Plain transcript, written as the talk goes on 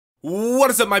What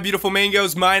is up, my beautiful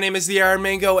mangoes? My name is the Iron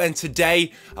Mango, and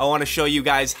today I want to show you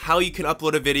guys how you can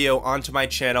upload a video onto my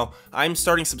channel. I'm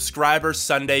starting Subscriber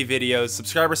Sunday videos,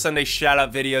 Subscriber Sunday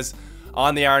shoutout videos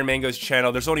on the Iron Mango's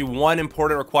channel. There's only one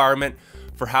important requirement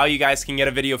for how you guys can get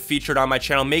a video featured on my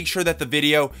channel. Make sure that the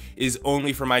video is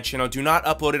only for my channel. Do not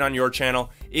upload it on your channel.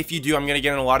 If you do, I'm going to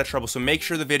get in a lot of trouble, so make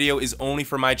sure the video is only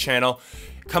for my channel.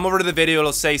 Come over to the video,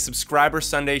 it'll say Subscriber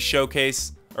Sunday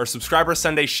Showcase or Subscriber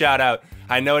Sunday Shoutout.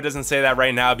 I know it doesn't say that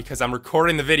right now because I'm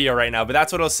recording the video right now, but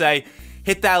that's what it'll say.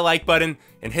 Hit that like button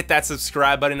and hit that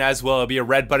subscribe button as well. It'll be a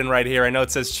red button right here. I know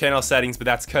it says channel settings, but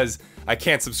that's because I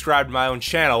can't subscribe to my own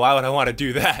channel. Why would I want to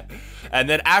do that? And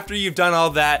then after you've done all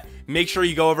that, make sure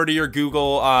you go over to your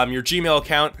Google, your Gmail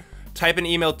account, type an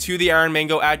email to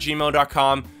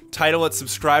theironmango@gmail.com, title it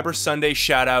Subscriber Sunday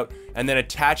Shoutout, and then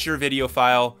attach your video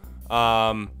file.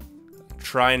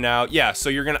 Try now. Yeah, so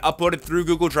you're gonna upload it through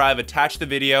Google Drive, attach the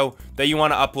video that you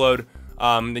want to upload,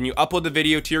 then you upload the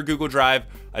video to your Google Drive,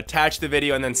 attach the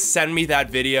video, and then send me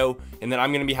that video, and then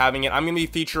I'm gonna be having it. I'm gonna be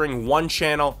featuring one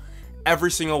channel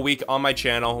every single week on my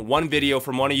channel, one video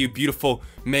from one of you beautiful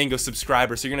Mango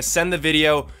subscribers. So you're gonna send the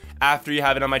video after you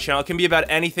have it on my channel. It can be about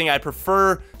anything. I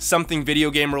prefer something video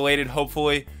game related,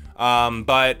 hopefully.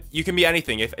 But you can be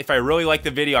anything. If I really like the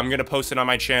video, I'm gonna post it on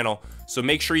my channel. So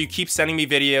make sure you keep sending me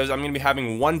videos. I'm gonna be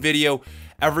having one video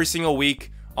every single week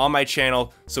on my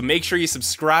channel. So make sure you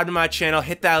subscribe to my channel,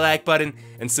 hit that like button,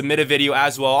 and submit a video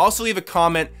as well. Also leave a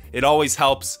comment. It always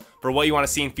helps for what you want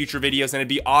to see in future videos, and it'd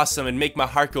be awesome and make my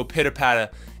heart go pitter-patter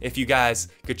if you guys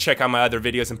could check out my other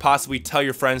videos and possibly tell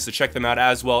your friends to check them out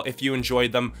as well if you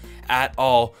enjoyed them at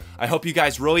all. I hope you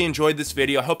guys really enjoyed this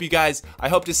video. I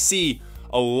hope to see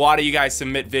a lot of you guys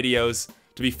submit videos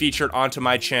to be featured onto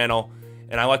my channel,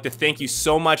 and I'd like to thank you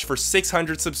so much for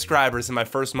 600 subscribers in my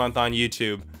first month on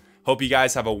YouTube. Hope you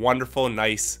guys have a wonderful,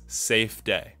 nice, safe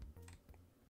day.